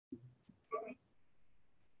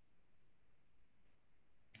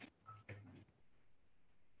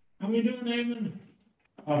we doing, Eamon?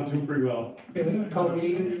 I'm doing pretty well.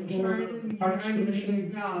 Parks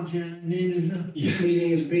Commission. This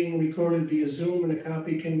meeting is being recorded via Zoom and a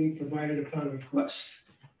copy can be provided upon request.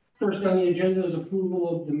 First on the agenda is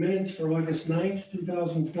approval of the minutes for August 9th,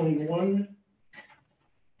 2021.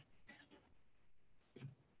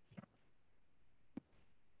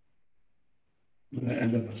 I'm gonna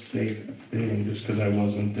end up abstaining just because I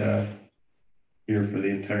wasn't here for the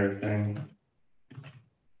entire thing.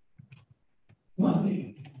 Well,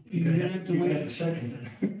 you're gonna have to wait a second.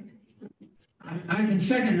 I can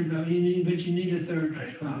second it, but you need a third.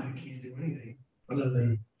 I can't do anything other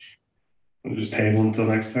than. We'll just table until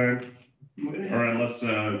next time, or unless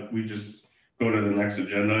we just go to the next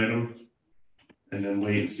agenda item and then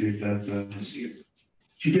wait and see if that's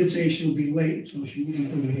She did say she'll be late, so she wouldn't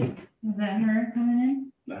come in. Was that her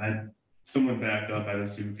coming someone backed up. I didn't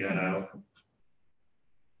see who got out.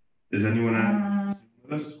 Is anyone in? on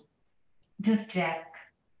with us? Just Jack.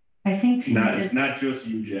 I think she Not, it's not just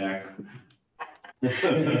you, Jack.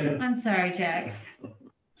 I'm sorry, Jack.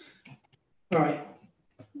 All right.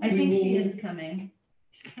 I think she is coming.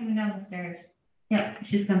 She's coming down the stairs. Yep,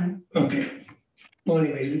 she's coming. Okay. Well,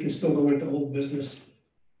 anyways, we can still go into old business.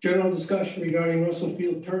 General discussion regarding Russell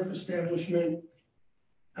Field Turf Establishment.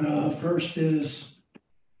 First is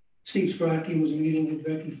Steve Scrocky was meeting with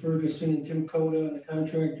Becky Ferguson and Tim Coda, the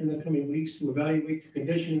contractor, in the coming weeks to evaluate the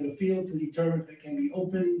condition of the field to determine if it can be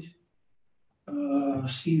opened.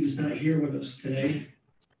 Steve is not here with us today.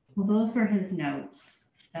 Well, those were his notes.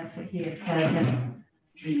 That's what he had said.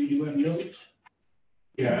 Do you have notes?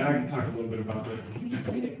 Yeah, and I can talk a little bit about that.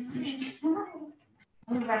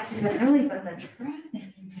 We're rushing it early, but the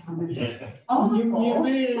traffic is on. Oh, You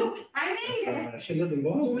made it. I made it. She lived in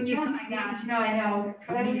Boston. Oh my gosh, no, I know.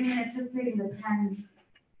 But I mean, it's just taking the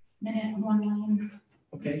 10-minute one lane.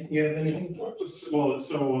 Okay, you have anything? Well,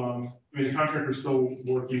 so, I mean, the contractor's still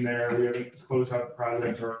working there. We haven't closed out the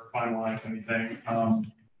project or finalized anything.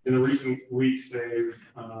 In the recent weeks, they've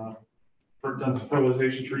done some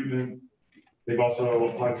fertilization treatment. They've also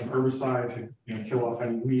applied some herbicide to kill off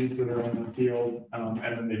any weeds that are in the field, and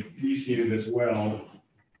then they've reseeded as well.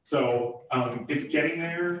 So it's getting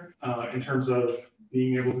there in terms of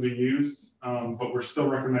being able to be used, but we're still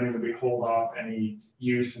recommending that we hold off any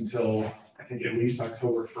use until I think at least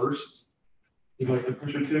October 1st. We'd like to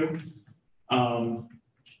push it to,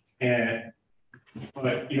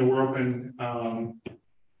 but we're open.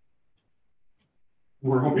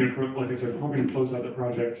 We're hoping to, like I said, we're hoping to close out the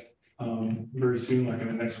project very soon, like in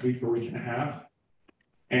the next week or week and a half.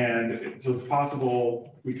 And so it's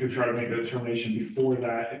possible we could try to make a determination before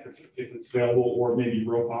that if it's available, or maybe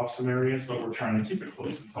rope off some areas, but we're trying to keep it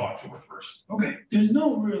closed until October 1st. Okay, there's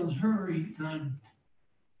no real hurry on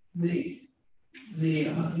the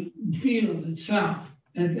field itself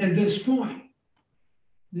at this point.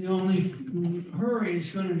 The only hurry is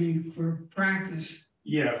going to be for practice.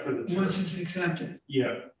 Yeah, for the turf. Once it's accepted.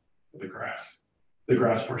 Yeah, for the grass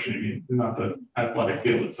portion, you mean, not the athletic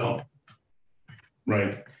field itself.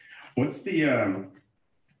 Right. What's the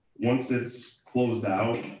once it's closed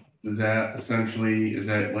out, is that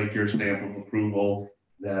like your stamp of approval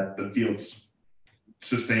that the field's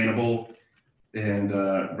sustainable and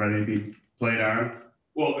ready to be played on?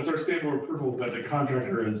 Well, it's our stamp of approval that the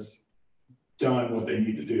contractor has done what they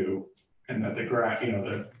need to do, and that the grass,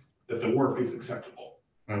 that the work is acceptable.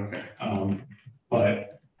 Okay. But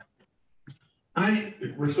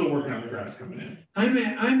we're still working on the grass coming in. I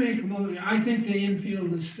make a motion. I think the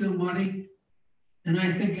infield is still muddy, and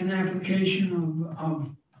I think an application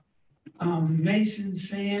of mason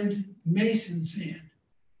sand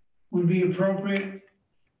would be appropriate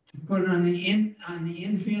to put on the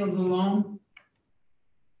infield alone.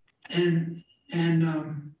 And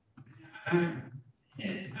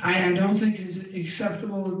I don't think it's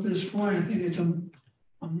acceptable at this point. I think it's a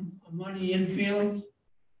muddy infield.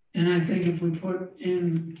 And I think if we put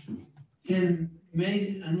in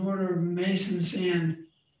an order of mason sand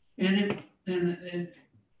in it, then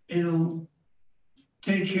it'll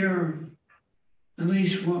take care of at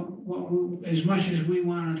least as much as we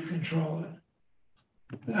want to control it.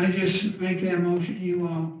 I just make that motion. You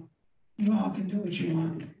all can do what you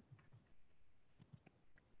want.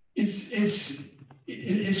 It's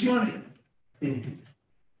money. Mm-hmm.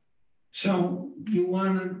 So you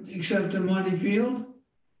want to accept a muddy field?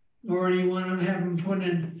 Or you want to have them put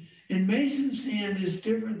in mason sand is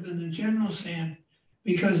different than the general sand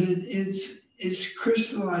because it's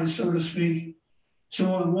crystallized, so to speak,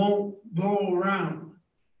 so it won't blow around.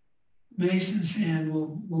 Mason sand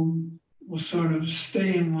will sort of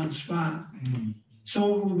stay in one spot. Mm-hmm.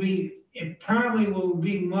 So it probably will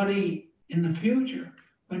be muddy in the future,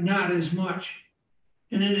 but not as much.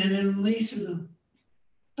 And then Lisa,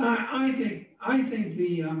 I think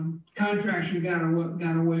the contractor got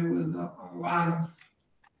away with a lot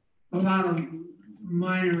of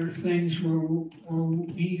minor things where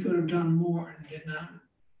he could have done more and did not.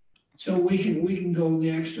 So we can go the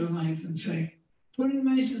extra length and say, put in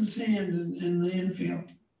Mason sand in the infield,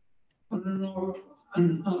 put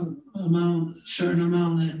certain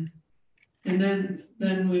amount in, and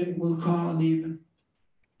then we'll call it even.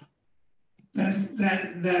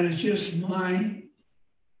 That is just my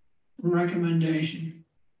recommendation.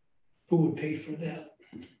 Who would pay for that?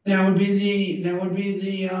 That would be the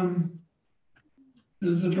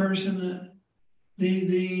person that,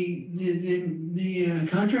 the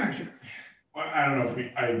contractor. Well, I don't know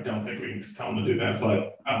if I don't think we can just tell them to do that,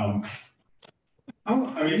 but, Oh,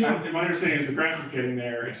 I mean, yeah. my understanding is the grass is getting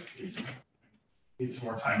there, it just needs some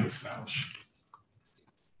more time to establish.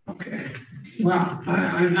 Okay, well,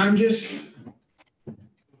 I'm just,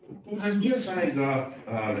 Signs off,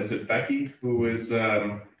 is it Becky who is,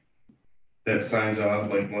 that signs off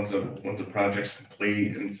like once a project's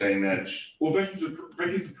complete and saying that Well, Becky's the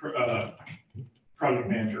project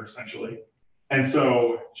manager essentially. And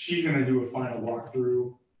so she's gonna do a final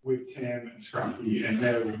walkthrough with Tim and Scruffy, and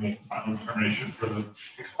then we'll make the final determination for the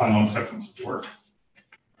final acceptance of work.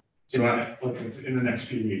 So In the next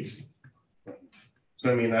few weeks.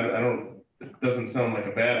 So I mean, I don't, it doesn't sound like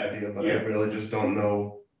a bad idea, but I really just don't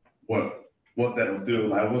know what that'll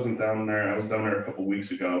do. I wasn't down there, I was down there a couple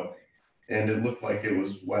weeks ago, and it looked like it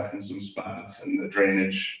was wet in some spots and the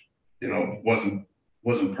drainage, wasn't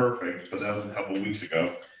perfect, but that was a couple weeks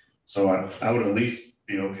ago. So I would at least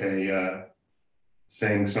be okay,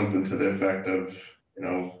 saying something to the effect of,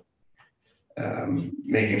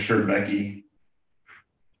 making sure Becky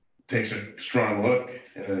takes a strong look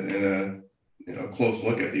and a close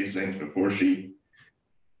look at these things before she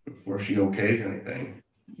okays anything.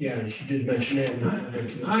 Yeah, she did mention that.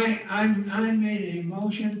 I made a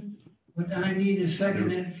motion, but I need to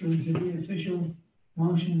second it for the official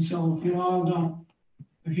motion, so if you all don't,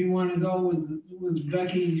 if you wanna go with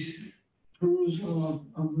Becky's perusal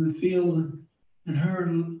of the field and her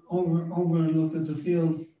overlook at the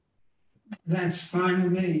field, that's fine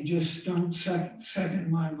with me, just don't second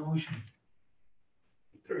my motion.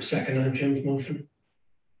 For a second on Jim's motion?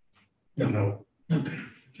 No. Okay,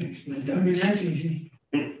 I mean, that's easy.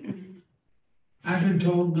 I've been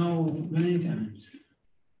told no many times.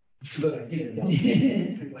 It's a good idea.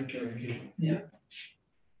 Yeah. I like your idea.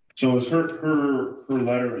 So is her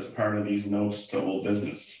letter is part of these notes to old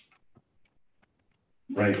business?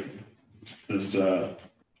 Right, this, the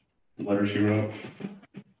letter she wrote,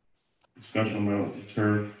 discussion about the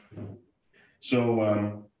turf.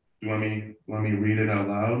 So, you want me to read it out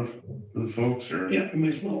loud for the folks, or? Yeah, you might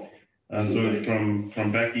as well. So it's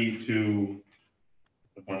from Becky to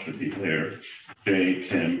a bunch of people here, Jay,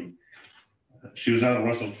 Tim. She was out in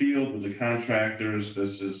Russell Field with the contractors.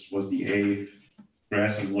 This was the 8th.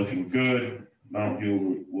 Grass is looking good. Mountain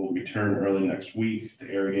View will return early next week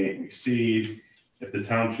to irrigate and reseed. If the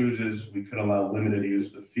town chooses, we could allow limited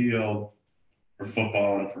use of the field for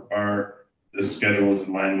football and for art. This schedule is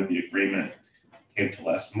in line with the agreement came to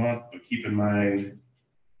last month, but keep in mind,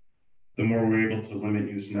 the more we're able to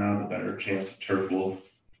limit use now, the better chance the turf will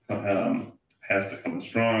has to come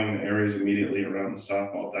strong. The areas immediately around the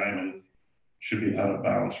softball diamond should be out of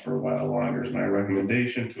bounds for a while longer. Is my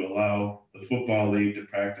recommendation to allow the football league to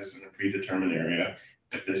practice in a predetermined area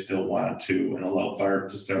if they still want to, and allow Bart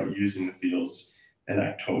to start using the fields in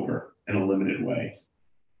October in a limited way.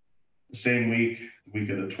 The same week, the week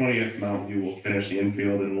of the 20th, Mountain View will finish the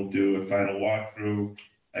infield and we'll do a final walkthrough.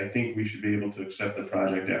 I think we should be able to accept the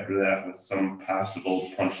project after that with some possible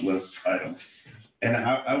punch list items. And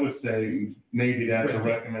I would say maybe that's a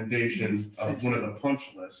recommendation of one of the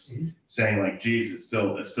punch lists, saying like, geez, it's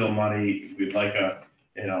still money. We'd like a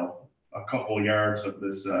couple yards of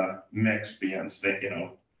this mix be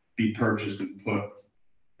purchased and put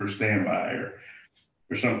for standby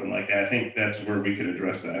or something like that. I think that's where we could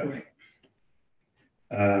address that. Right.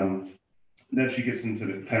 Then she gets into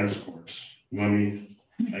the tennis courts. I mean,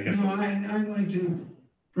 I guess. No, I'd like to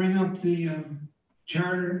bring up the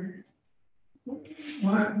charter.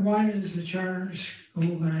 Why is the charter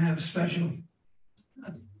school gonna have special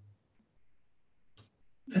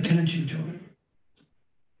attention to it?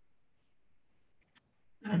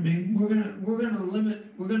 I mean, we're gonna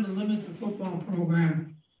limit the football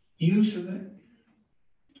program use of it,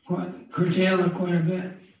 curtail it quite a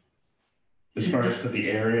bit. As far as to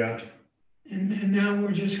the area, And now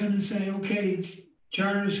we're just gonna say, okay,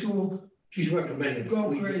 charter school, She's recommended.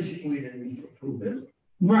 Go crazy. We didn't approve it.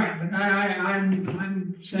 Right, but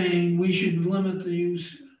I'm saying we should limit the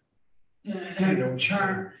use. Have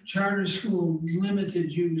charter school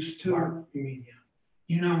limited use to, Mark, you mean,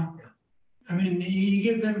 yeah. you know? I mean, you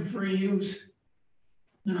give them free use.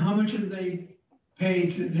 Now, how much do they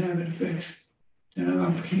pay to have it fixed? To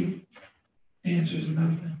upkeep? The answer's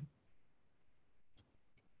nothing.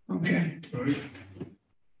 Okay, All right.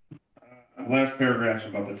 Last paragraph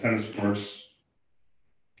about the tennis courts.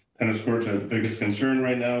 Tennis courts are the biggest concern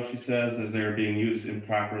right now, she says, as they are being used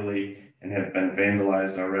improperly and have been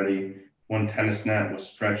vandalized already. One tennis net was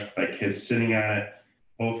stretched by kids sitting on it.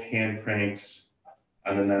 Both hand cranks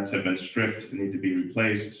on the nets have been stripped and need to be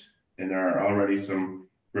replaced. And there are already some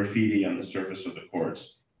graffiti on the surface of the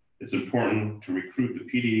courts. It's important to recruit the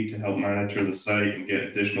PD to help monitor the site and get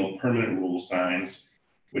additional permanent rule signs,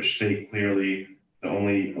 which state clearly the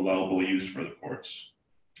only allowable use for the courts.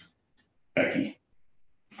 Becky.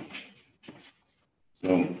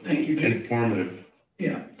 So Thank you, Dick. informative.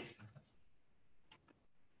 Yeah.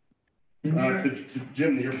 To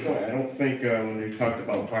Jim, to your point, I don't think when they talked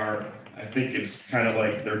about Bart, I think it's kind of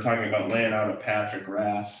like they're talking about laying out a patch of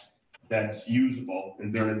grass that's usable,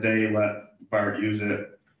 and during the day let Bart use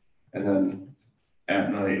it, and then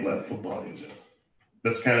at night let football use it.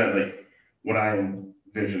 That's kind of like what I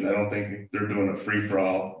envisioned. I don't think they're doing a free for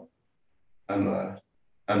all on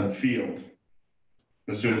the field.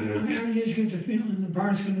 Assuming I just get the feeling the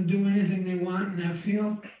Bart's gonna do anything they want in that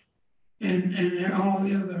field. And all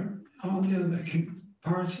the other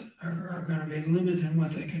parts are gonna be limited in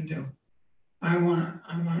what they can do. I want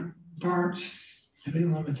Bart's to be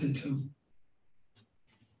limited too.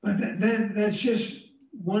 But that's just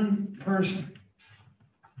one person.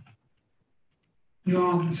 You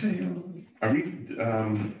all can say, oh, Are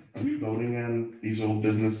we voting on these old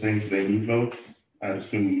business things? Do they need votes? I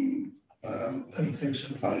assume. I don't think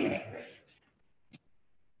so. Probably not,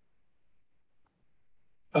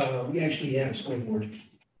 right? We actually have a school board.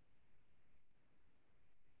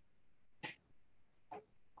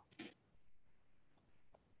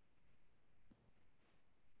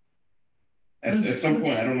 At some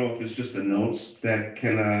point, I don't know if it's just the notes that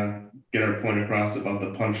can get our point across about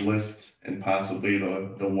the punch list and possibly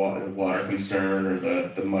the water concern or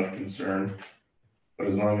the mud concern. But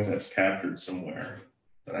as long as that's captured somewhere,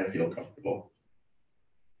 then I feel comfortable.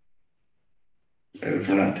 And if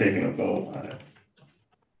we're not taking a vote on it.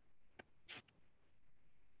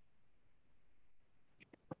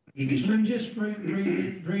 I'm just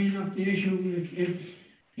bringing up the issue,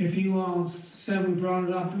 if you all said we brought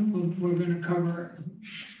it up and we're gonna cover it.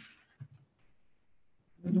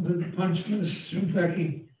 With the punch list through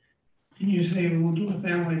Becky, and you say we'll do it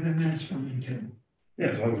that way, then that's fine too. Yeah,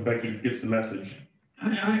 as long as Becky gets the message.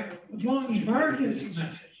 As long as Bart gets the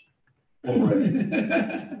message. Well,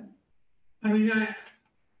 right.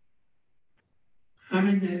 I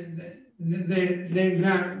mean, they've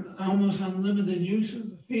got almost unlimited use of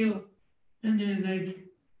the field, and then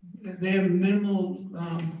they have minimal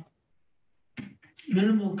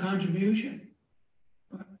contribution.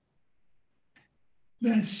 But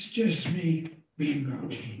that's just me being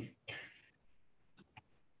grouchy.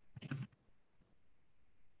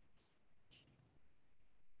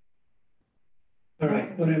 All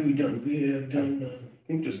right, what have we done? We have done, I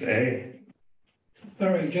think just A. all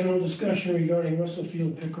right, general discussion regarding Russell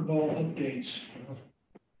Field pickleball updates.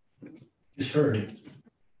 Just heard.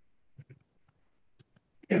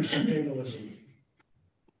 Yeah, some vandalism.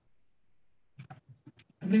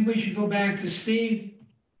 I think we should go back to Steve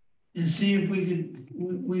and see if we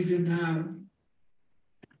could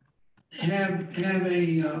have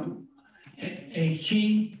a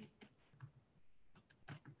key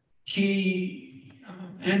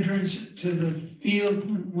entrance to the field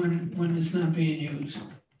when it's not being used.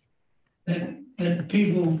 That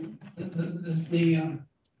people, the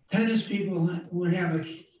tennis people would have a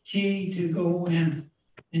key to go in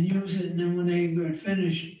and use it, and then when they were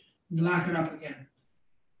finished, lock it up again.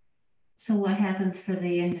 So what happens for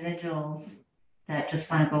the individuals that just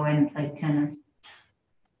want to go in and play tennis?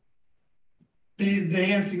 They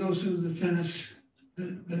have to go through the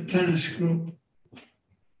tennis group.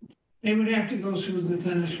 They would have to go through the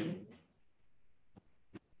tennis group.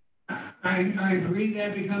 I agree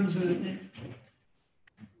that becomes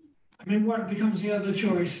what becomes the other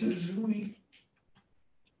choice is we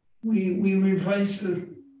replace the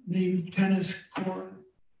tennis court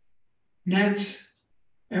nets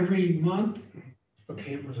every month.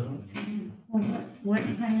 Okay, it was on. What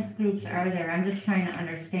tennis groups are there? I'm just trying to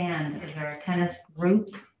understand. Is there a tennis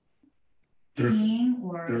group team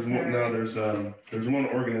or? There's one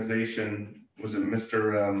organization, was it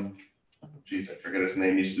Mr. Geez, I forget his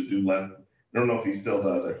name, used to do I don't know if he still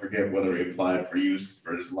does, I forget whether he applied for use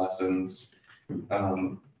for his lessons.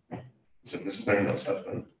 So disciplinary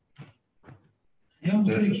assessment. I don't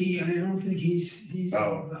think he's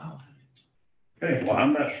Oh. involved. Okay, well,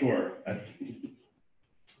 I'm not sure. I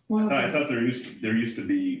Well, thought there used to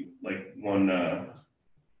be like one man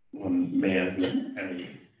who kind of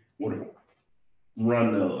would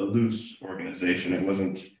run a loose organization. It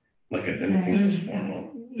wasn't like anything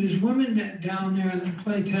formal. there's women down there that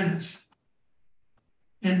play tennis.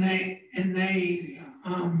 And they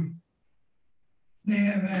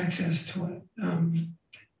have access to it.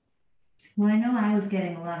 Well, I know I was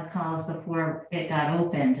getting a lot of calls before it got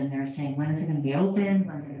opened and they're saying, when is it gonna be open?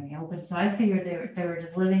 When is it gonna be open? So I figured they were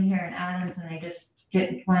just living here in Adams and they just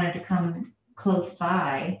wanted to come close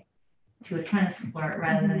by to a tennis court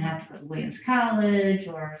rather than have to go to Williams College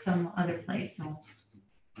or some other place. So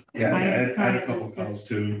Yeah, I had thought a it couple was calls just-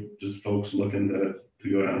 too, just folks looking to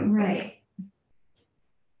go down. Right,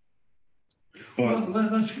 Well,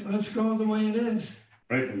 But, let's go the way it is.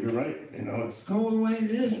 right, you're right, you know, it's, Go the way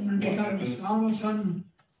it is. When it What becomes, happens? all of a sudden,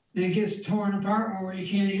 it gets torn apart where you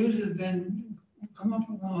can't use it, then come up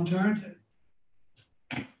with an alternative.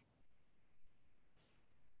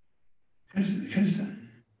 Because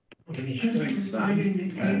I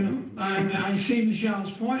mean, you know, I see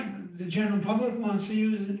Michelle's point. The general public wants to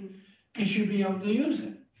use it, they should be able to use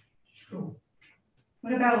it. True.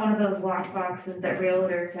 What about one of those lock boxes that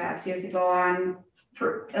realtors have? So you have to go on,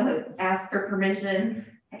 ask for permission.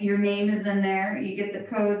 Your name is in there, you get the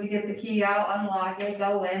code, you get the key out, unlock it,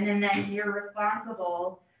 go in, and then you're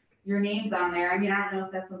responsible. Your name's on there. I mean, I don't know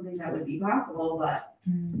if that's something that would be possible, but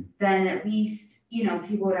then at least, you know,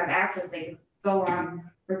 people would have access. They could go on,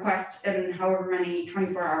 request in however many,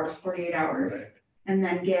 24 hours, 48 hours, Right. and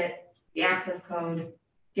then get the access code,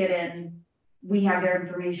 get in. We have their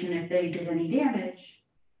information if they did any damage.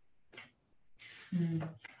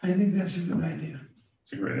 I think that's a good idea.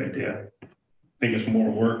 it's a great idea. I think it's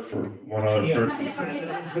more work for one other Yeah. person.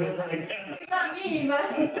 It's not me,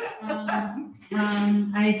 but.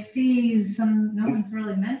 I see no one's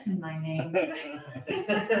really mentioned my name.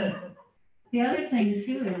 The other thing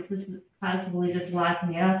too is this is possibly just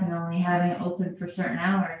locking it up and only having it open for certain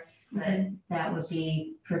hours, but that would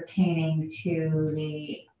be pertaining to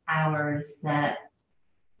the hours that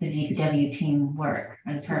the DPW team work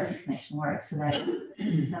or the Park Commission work, so that's 7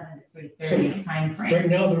 to 3:30 timeframe. Right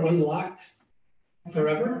now, they're unlocked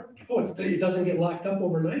forever? Oh, it doesn't get locked up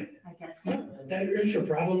overnight? I guess so. That is your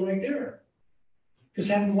problem right there. Just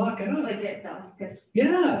have them lock it up. Like at dusk.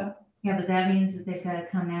 Yeah, Yeah, but that means that they've gotta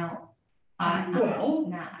come out on, well,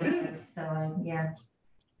 not yeah. hours, so, yeah.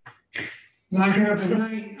 Lock it up at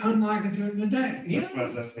night, unlock it during the day. That's what I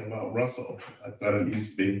was asking about Russell. I thought it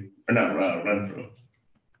used to be, or not, Renfro.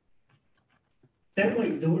 that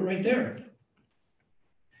might do it right there.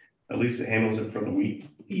 At least it handles it for the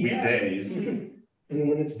Yeah. weekdays. And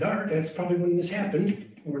when it's dark, that's probably when this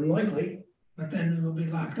happened, more than likely, But then it'll be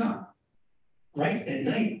locked up. right, at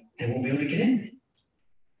night, and we'll be able to get in.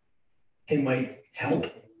 It might help.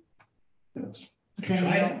 Yes. But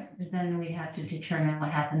Try then we have to determine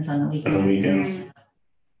what happens on the weekends. On the weekends.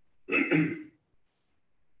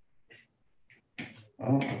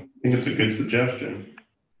 Oh, I think it's a good suggestion.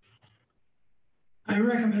 I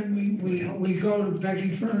recommend we go to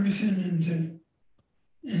Becky Ferguson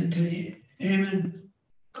and to Ammon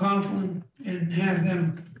Coughlin and have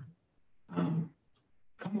them come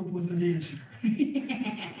up with an answer.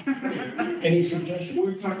 Any suggestions?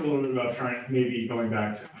 We've talked a little bit about trying, maybe going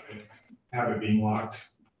back to have it being locked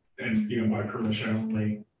and, you know, by permission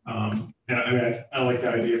only. And I mean, I like the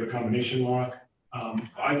idea of a combination lock.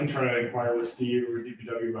 I can try to inquire with Steve or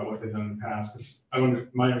DPW about what they've done in the past, because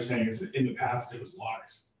my understanding is that in the past it was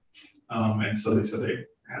locked. And so they said they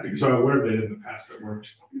had to, so what have they did in the past that worked?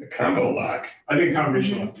 A combo lock. I think a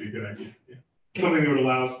combination lock would be a good idea, yeah. Something that would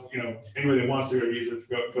allow, you know, anybody that wants to go use it,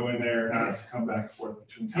 to go in there, not have to come back and forth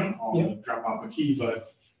between town hall and drop off a key,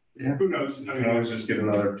 but Yeah. who knows? You can always just get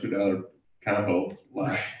another $2 combo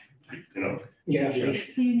lock, you know. Yeah,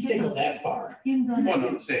 if they You they can go go, that far. you can go. Well,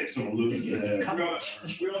 I'm saying if someone loses it.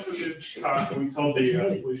 We also did talk, we told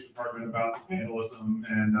the police department about vandalism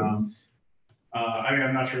and, I mean,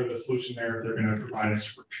 I'm not sure of the solution there, if they're gonna provide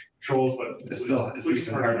us patrols, but. It's still, it's police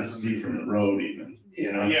even hard to department- see from the road even,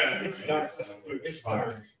 you know? Yeah. It's dark, it's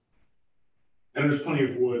dark. And there's plenty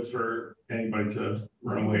of woods for anybody to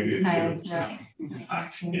run away to. I- so.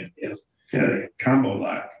 right. Yeah, combo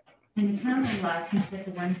lock. And the common law, seems like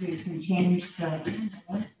the ones where you can change the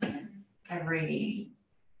every,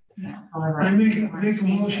 you know, however. I make you a wanna change it.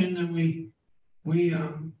 motion that we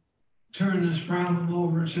turn this problem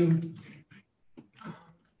over to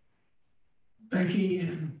Becky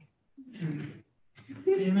and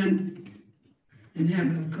Damon and have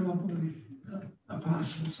them come up with a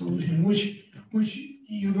possible solution, which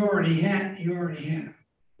you already have.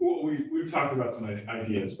 Well, we've talked about some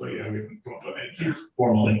ideas, but yeah, we haven't come up with anything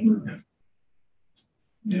formally. Yeah.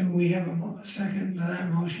 Do we have a second to that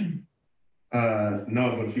motion?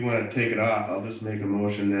 No, but if you want to take it off, I'll just make a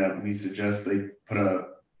motion that we suggest they put a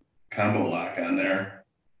combo lock on there.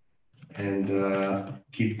 And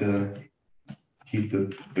keep the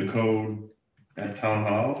code at town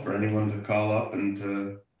hall for anyone to call up and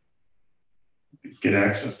to get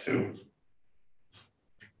access to.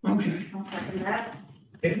 Okay, I'll second that.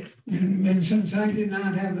 and since I did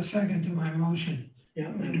not have a second to my motion,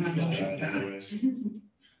 Yeah, then my motion died. Anyways.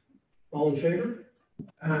 all in favor?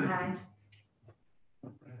 Aye.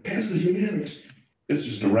 Passes unanimous. It's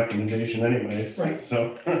just a recommendation anyways. Right.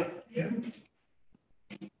 So.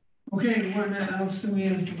 Okay, what else do we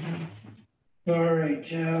have to do? All right,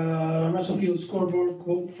 Russell Field scoreboard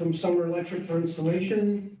quote from Summer Electric for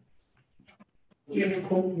installation. We have a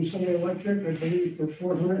quote from Summer Electric, I believe, for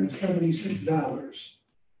 $476.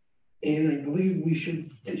 And I believe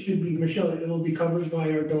it should be, Michelle, it'll be covered by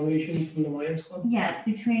our donation from the Lions Club. Yes,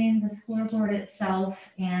 between the scoreboard itself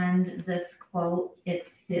and this quote, it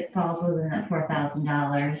falls within that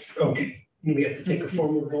 $4,000. Okay, we have to take a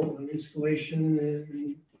formal vote on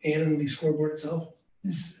installation and the scoreboard itself.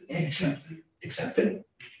 Is accepted. Accepted.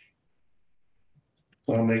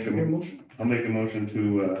 So I'll make Your motion. a motion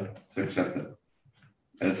to accept it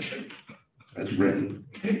as written.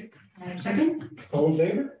 Second? All in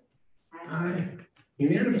favor? Aye.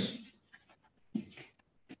 Unanimous.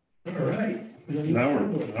 All right. Now we're.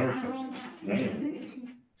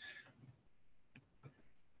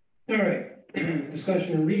 All right,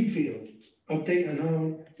 discussion in Reed Field, update on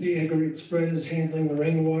how the aggregate spread is handling the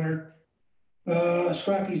rainwater.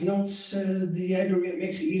 Scrocky's notes said the aggregate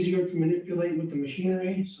makes it easier to manipulate with the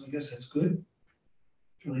machinery, so I guess that's good.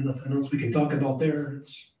 Really nothing else we can talk about there.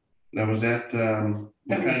 Now, was that,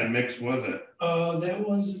 what kind of mix was it? That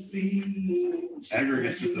was the.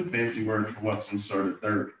 Aggregate's just a fancy word for what, some sort of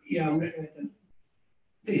dirt. Yeah, I'm looking at that.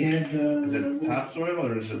 They had, Is it topsoil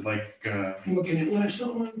or is it like, I'm looking at last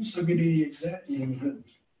one, so give you the exact name of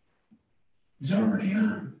it. It's already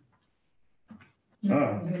on.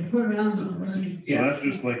 Oh. They put it on already. so that's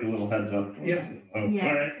just like a little heads up? Yeah. Oh, all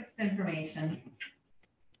Yeah, right. it's just information.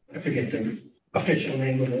 I forget the official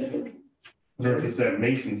name of it. Or if it's that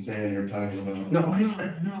mason sand you're talking about. No, No, it's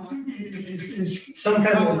no, it's some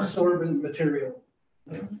kind of absorbent material.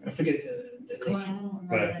 I forget the name. clay.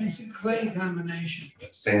 But- It's a clay combination.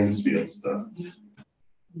 Sandsfield stuff.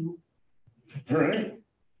 All right.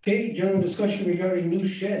 Okay, general discussion regarding new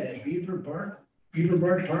shed at Beaver Bar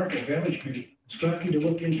Park at Valley Street. Scrocky to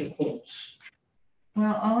look into quotes.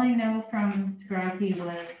 Well, all I know from Scrocky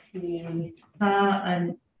was he saw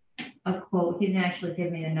a quote, he didn't actually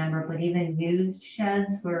give me the number, but even used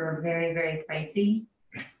sheds were very, very pricey.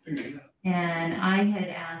 And I had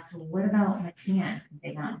asked, well, what about McCann? Could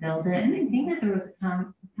they not build it? And I think that there was a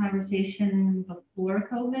conversation before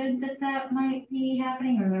COVID that might be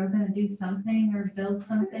happening, or they were gonna do something or build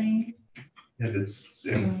something. If it's,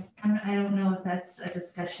 So I don't know if that's a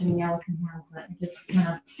discussion y'all can have, but I just kind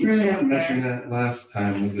of threw it out mentioned there. that last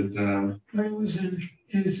time, was it, But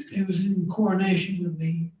it was in coordination with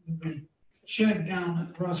the shed down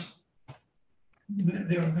at Russell.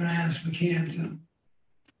 They were gonna ask McCann to.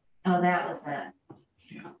 Oh, that was it.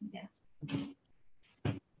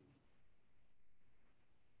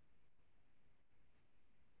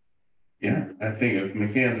 yeah, I think if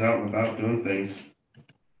McCann's out and about doing things,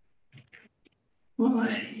 Well,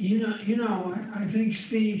 I think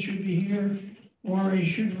Steve should be here, or he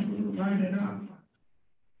should write it up.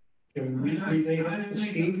 Can I we mean, relay I that to make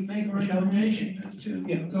Steve? make a recommendation to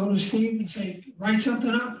Yeah. go to Steve and say, write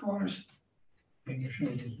something up for us. Make sure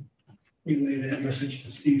to relay that message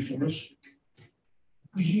to Steve for us.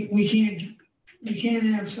 We can't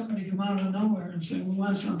have somebody come out of nowhere and say, we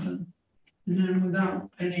want something, and then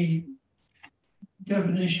without any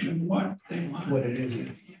definition of what they want. What it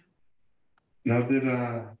is. now did,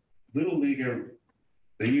 Little League,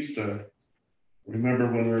 they used to, remember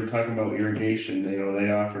when we were talking about irrigation,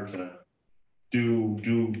 they offered to do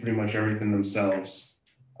pretty much everything themselves.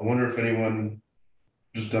 I wonder if anyone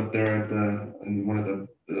just up there in one of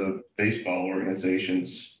the baseball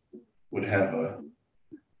organizations would have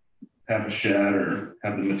a shed or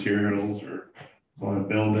have the materials or want to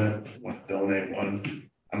build it, want to donate one.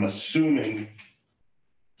 I'm assuming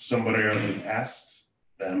somebody already asked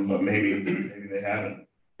them, but maybe they haven't.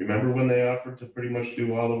 Remember when they offered to pretty much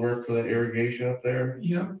do all the work for that irrigation up there?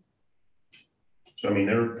 Yep, So I mean,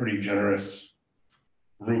 they were pretty generous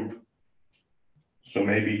group. So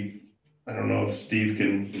maybe, I don't know if Steve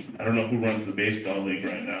can, I don't know who runs the baseball league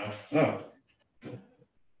right now. Oh.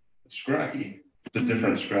 It's Scracky. It's a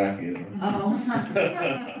different Scracky.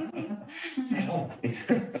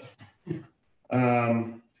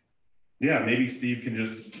 Oh. Yeah, maybe Steve can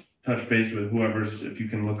just touch base with whoever's, if you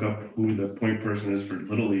can look up who the point person is for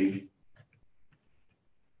Little League.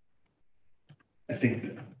 I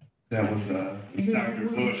think that was Dr.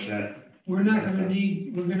 Bush that, we're not gonna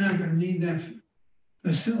need that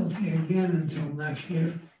facility again until next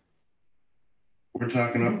year. we're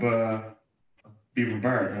talking up Beaver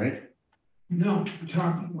Bar, right? No, we're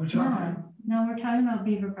talking. No, we're talking about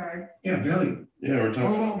Beaver Bird. Yeah, Valley. Yeah, we're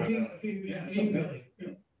talking Oh, about Yeah, it's a Valley. Yeah.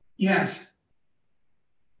 yes.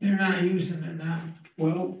 They're not using it now.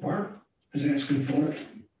 Well, Bart is asking for it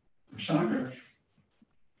for soccer.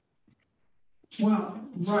 Well,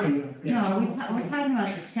 right. No, we're talking about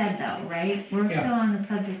the shed though, right? We're Yeah. still on the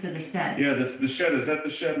subject of the shed. Yeah, the shed, is that the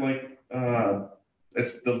shed like,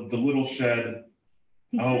 it's the little shed?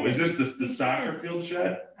 He Oh, is said- this the he soccer says- field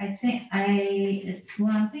shed? I think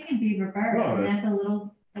I'm thinking Beaver Bird, Oh, isn't that the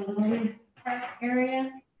little league park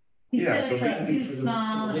area? He Yeah, said so it's like maybe too for the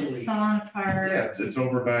small, Little it's League. falling apart. Yeah, it's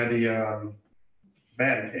over by the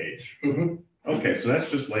batting cage. Mhm. Okay, so that's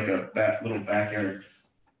just like a little backyard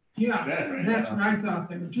Yeah, shed right that's now. what I thought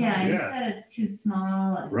they were talking. Yeah, he Yeah. said it's too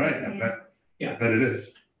small. it's- Right, I Yeah. bet it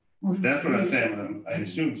is. about. That's what I'm saying. I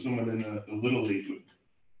assume someone in the Little League would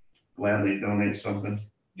gladly donate something.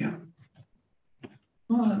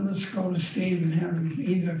 Well, let's go to Steve and have him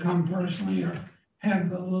either come personally or have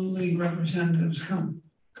the Little League representatives come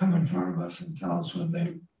in front of us and tell us what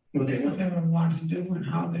they Well, they would want to do and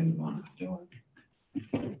how they would want to do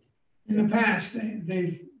it. In the past,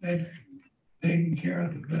 they've taken care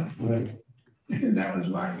of the bill. Right. That was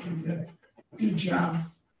why we did a good job.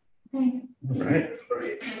 Right?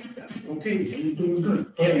 Okay, you're doing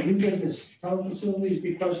good. All right, new business, town facilities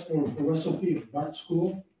request for Russell Field, Bart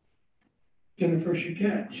School. Jennifer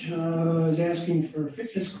Chiquette is asking for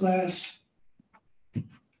fitness class.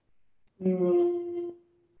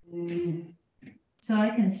 So I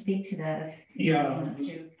can speak to that if you Yeah. want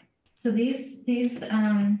to. So these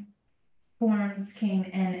forms came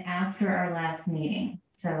in after our last meeting,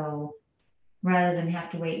 so rather than have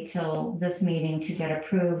to wait till this meeting to get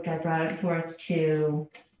approved, I brought it forth to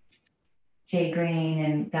Jay Green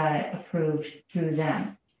and got it approved through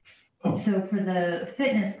them. Oh. So for the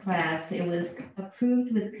fitness class, it was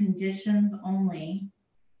approved with conditions only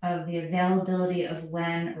of the availability of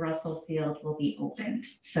when Russell Field will be opened.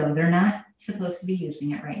 So they're not supposed to be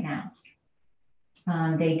using it right now.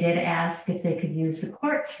 They did ask if they could use the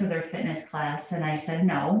courts for their fitness class, and I said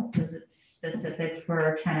no, because it's specific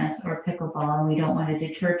for tennis or pickleball, and we don't want to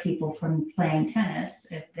deter people from playing tennis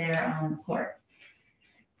if they're on the court.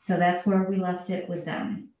 So that's where we left it with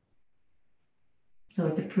them. So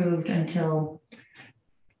it's approved until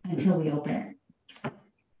we open it.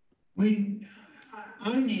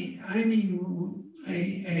 I need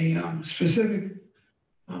a specific,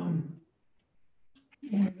 when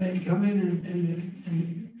they come in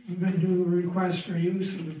and we're gonna do a request for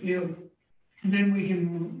use of the field. And then we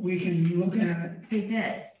can look at it. They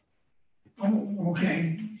did. Oh,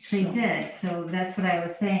 okay. They So- did, so that's what I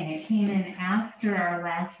was saying, it came in after our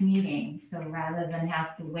last meeting, so rather than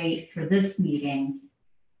have to wait for this meeting,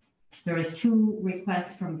 there was 2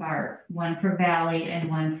 requests from Bart, one for Valley and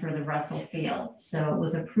one for the Russell Field. So it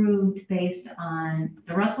was approved based on,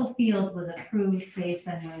 the Russell Field was approved based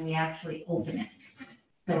on when we actually open it.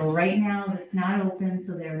 So right now, it's not open,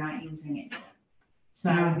 so they're not using it. So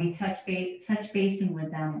I would be touch basing with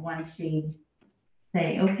them once we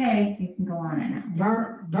say, okay, you can go on it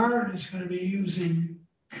now. Bart is gonna be using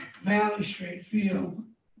Valley Street Field,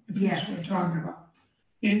 if that's what we're talking about,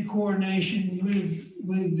 in coordination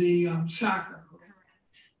with the soccer group.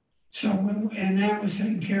 So, and that was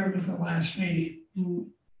taken care of at the last meeting.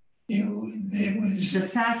 It was, The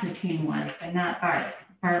soccer team was, but not Bart.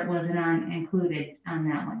 Bart wasn't included on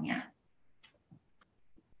that one yet.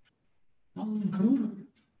 all included.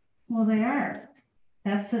 Well, they are.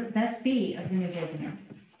 That's B of the new business.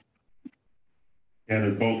 Yeah,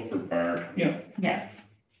 they're both for Bart. Yes,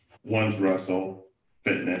 One's Russell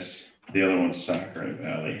Fitness, the other one's Soccer at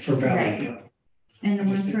Valley. For Valley, Right. yeah. and the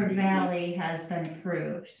one Just for think- Valley has been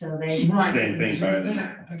approved, so they, Right, Same thing, so right?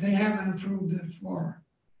 that, but they haven't approved it for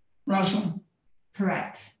Russell.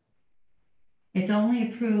 correct. It's only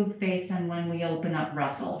approved based on when we open up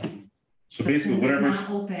Russell. So basically, Since it's whatever's, not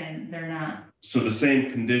open, they're not, so the same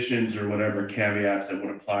conditions or whatever caveats that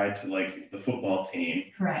would apply to like the football team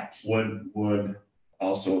correct, would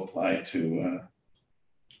also apply to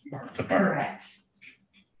Bart. correct.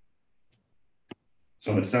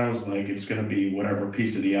 So it sounds like it's gonna be whatever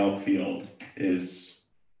piece of the outfield is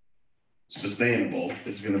sustainable,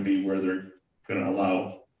 is gonna be where they're gonna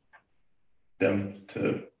allow them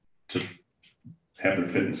to have their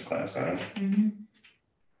fitness class on. Mhm.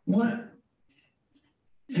 What?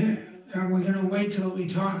 Are we gonna wait till we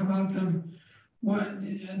talk about them? What,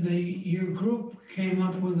 your group came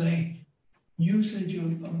up with a usage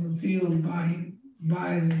of the field by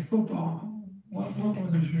the football. What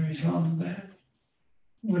was the result of that?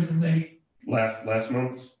 What did they, Last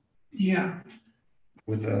month's yeah.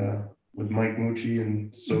 with Mike Mucci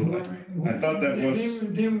and so, I thought that was-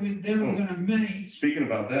 They were gonna many, speaking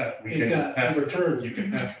about that, we It can got pass, overturned. you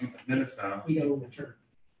can pass minutes now. We got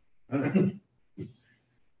overturned.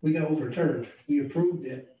 We got overturned. We approved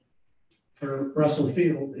it for Russell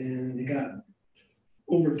Field and it got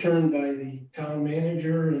overturned by the town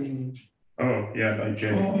manager and Oh, yeah, by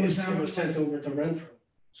Jay. Oh, is it that was sent over to Renfrew.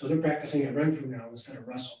 So they're practicing at Renfrew now instead of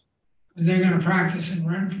Russell. they're gonna practice in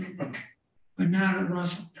Renfrew, but not at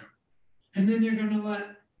Russell. And then they're gonna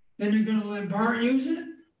let Bart use it?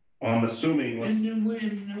 I'm assuming what's And then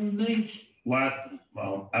when they,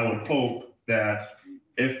 well, I would hope that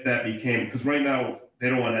if that became, because right now, they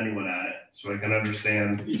don't want anyone at it, so I can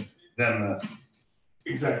understand them,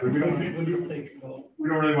 Exactly, we What don't, do you think, Bo? we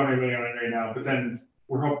don't really want anybody on it right now, but then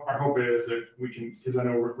our hope is that we can, because I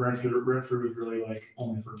know Renfrew is really like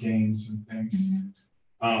only for games and things.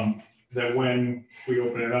 That when we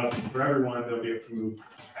open it up for everyone, they'll be able to move.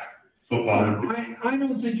 football. I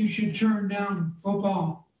don't think you should turn down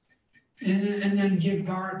football and then give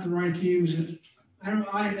Bart the right to use it.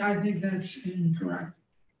 I think that's incorrect.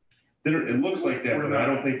 It looks like that, but I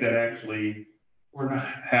don't think that actually We're not,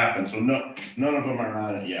 happened, so none of them are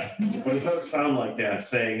on it yet. But it does sound like that,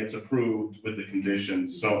 saying it's approved with the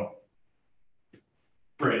conditions, so.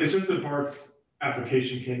 right, it's just that Bart's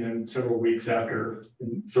application came in several weeks after,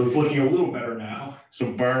 and so it's looking a little better now.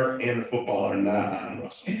 So Bart and the football are not on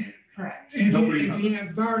Russell. Correct. Nobody's If you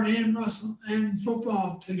have Bart and Russell and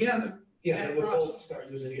football together, Yeah, they will both start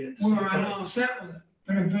using it. at the well, same I'm time. all set with it.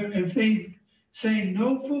 But if they say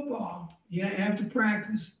no football, you have to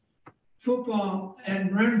practice football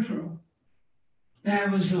at Renfrew.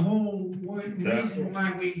 That was the whole reason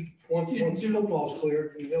why we, Once football's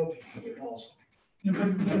cleared, they'll be cleared also.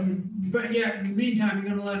 but yeah, in the meantime,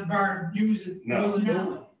 you're gonna let Bart use it. No.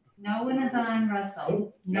 No. No one is on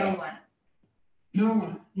Russell. No one, No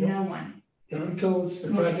one. no one. Not until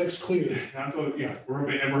the project's cleared. Not until, yeah, we're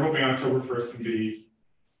hoping October 1st can be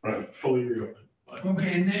fully reopened. But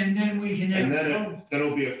Okay, and then we can have. And then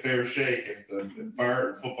it'll be a fair shake if Bart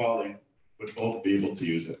and football, they would both be able to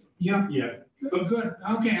use it. Yeah, yeah, good,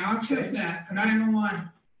 okay, I'll accept that, but I don't want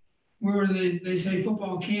where they say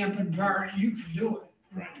football camp and Bart, you can do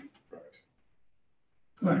it.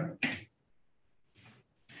 Good.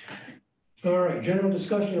 All right, general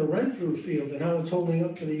discussion of Renfrew Field and how it's holding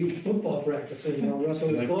up to the youth football practice and how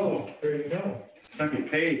Russell is closed. There you go. Second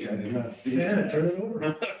page, I did not see Yeah, turn it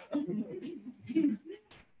over.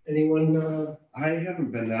 Anyone, I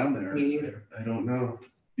haven't been down there. me neither. I don't know.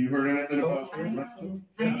 You heard anything about I Renfrew? know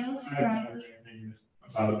I haven't Scrappy, heard anything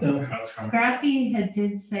about No. how it's coming. Scrappy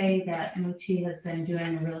did say that Mucci has been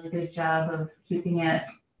doing a really good job of keeping it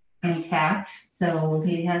intact. So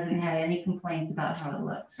he hasn't had any complaints about how it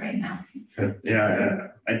looks right now. Yeah,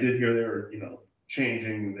 I did hear they were,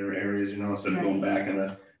 changing their areas, instead of going back in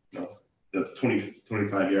the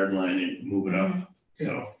 25 yard line and move it up,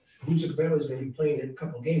 so. Hoosick Valley's gonna be playing a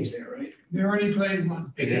couple games there, right? We already played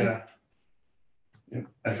one. Yeah. Yeah,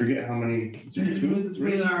 I forget how many, two,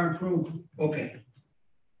 three? With our approval. Okay.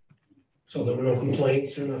 So there were no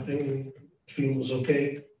complaints or nothing, field was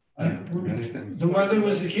okay? I haven't heard anything. The weather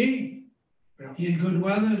was the key. Yeah. You had good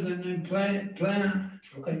weather, then they play on.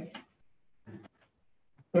 Okay.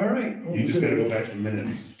 All right. You just gotta go back to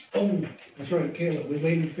minutes. Oh, that's right, Caleb, we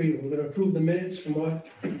made it field, we're gonna approve the minutes from what?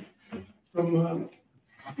 From,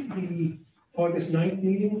 the August 9th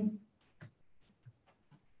meeting?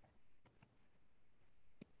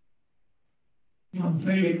 On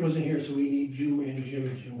favor. Jake wasn't here, so we need you and Jim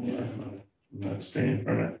if you want. I'm not staying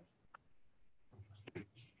from it.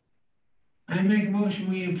 I make a motion,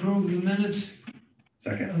 we approve the minutes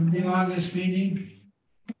Second, of the August meeting.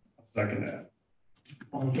 second that,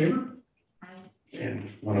 All in favor? and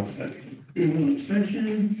one abstention. One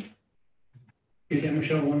abstention. Yeah,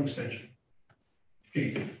 Michelle, one abstention.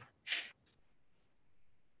 Jake.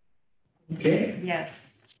 Okay,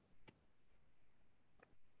 Yes.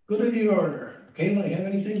 good of the order. Kayla, you have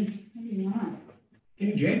anything?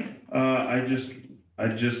 Okay, Jake?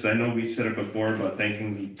 I know we said it before, but thanking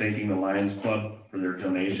the Lions Club for their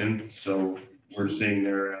donation, so we're seeing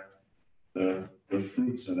the the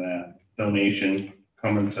fruits of that donation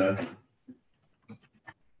coming to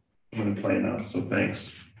play now, so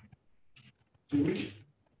thanks.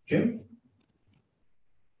 Jim?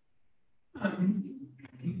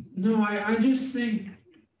 No, I just think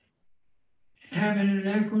having it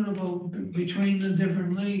equitable between the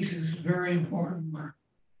different leagues is very important, Mark.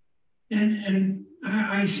 And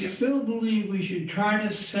I still believe we should try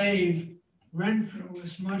to save Renfrew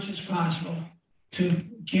as much as possible to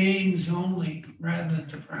games only rather than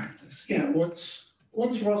to practice. Yeah, once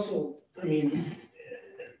Russell, I mean,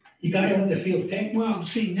 you gotta let the field take. Well,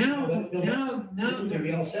 see, now They'll they're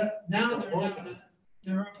be all set. they're up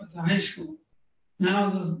at the high school. Now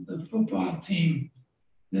the football team,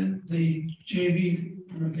 the JV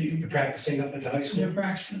or You're practicing up at the high they're school.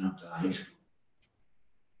 practicing up to the high school.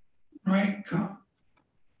 Right, Carl?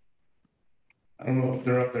 I don't know if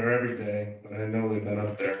they're up there every day, but I know they've been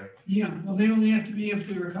up there. Yeah, well, they only have to be up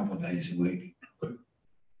there a couple of days a week.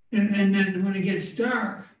 And then when it gets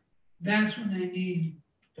dark, that's when they need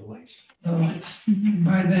The lights. the lights.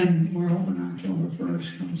 By then, we're hoping October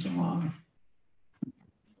first comes along.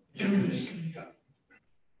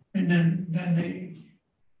 And then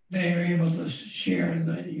they are able to share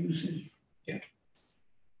the usage.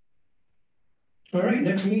 All right,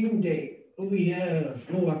 next meeting date, what we have,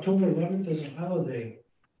 October 11th is a holiday.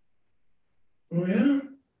 Oh, yeah?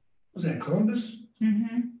 Was that Columbus?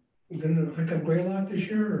 We're gonna hike up Greylock this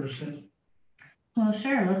year, or is that? Well,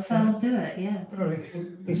 sure, let's all do it, yeah. All right,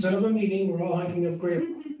 instead of a meeting, we're all hiking up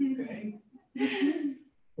Greylock, okay?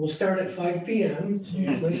 We'll start at 5 PM, so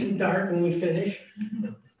it's nice and dark when we finish.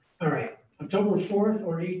 All right, October 4th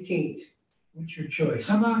or 18th, what's your choice?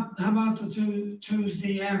 How about the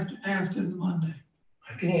Tuesday after the Monday?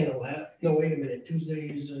 I can handle that. No, wait a minute, Tuesday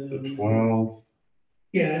is, The 12th,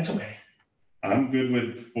 yeah, that's okay. I'm good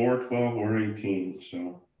with 4, 12, or 18,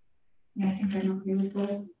 so. Yeah, I think I'm okay with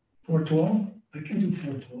both. 4/12? I can do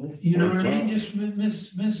 4/12. You know what I mean? Just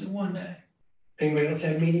miss it one day. Anybody else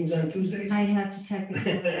have meetings on Tuesdays? I'd have to check the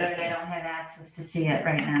calendar, I don't have access to see it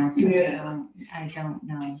right now, so Yeah. I don't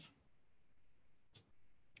know.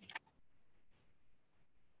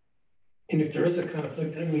 And if there is a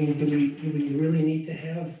conflict, I mean, do we really need to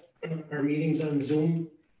have our meetings on Zoom?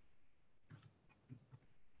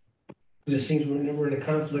 Because it seems we're in a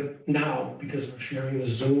conflict now because we're sharing the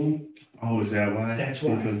Zoom. Oh, is that why? That's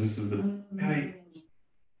why. Because this is the, Right.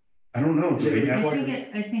 I don't know. Is it Do they have-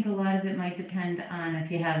 I think a lot of it might depend on if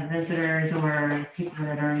you have visitors or people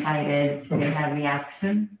that are invited, they have the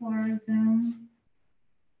option for Zoom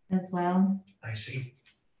as well. I see.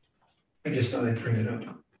 I just thought I'd bring it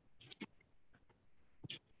up.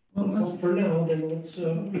 Well, for now, then let's,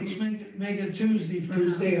 Let's make it Tuesday for now.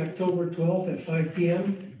 Tuesday, October 12th at 5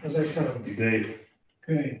 PM. How's that sound? Date,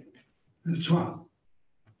 Okay. The 12th.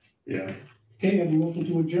 yeah. Okay, have a motion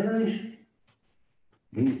to adjourn.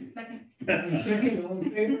 Ooh. Second. Second, all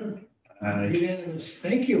in favor? Unanimous.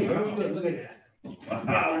 Thank you. Very good. Look at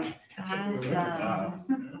Wow. Awesome.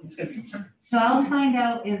 So I'll find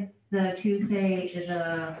out if the Tuesday is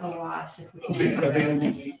a wash. If we Okay, can.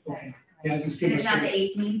 available date. Okay. Yeah, just give If us. not the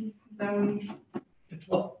 18th,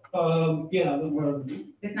 so Yeah, well,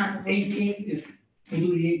 if not the 18th, if we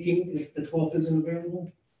do the 18th, if the 12th isn't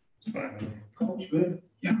available, It's fine. Coach, good.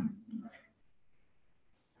 Yeah.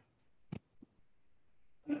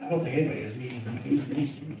 I don't think anybody has meetings on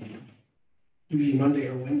Tuesdays. Usually Monday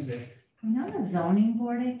or Wednesday. You know, the zoning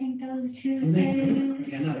board, I think, does Tuesdays.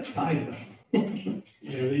 Yeah, not at 5 though.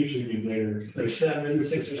 Yeah, they usually be later. It's like 7,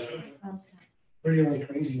 6. Okay. We're the only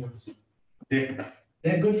crazy ones. Yeah,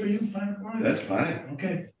 That good for you, 5 o'clock? that's fine.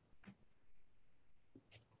 Okay.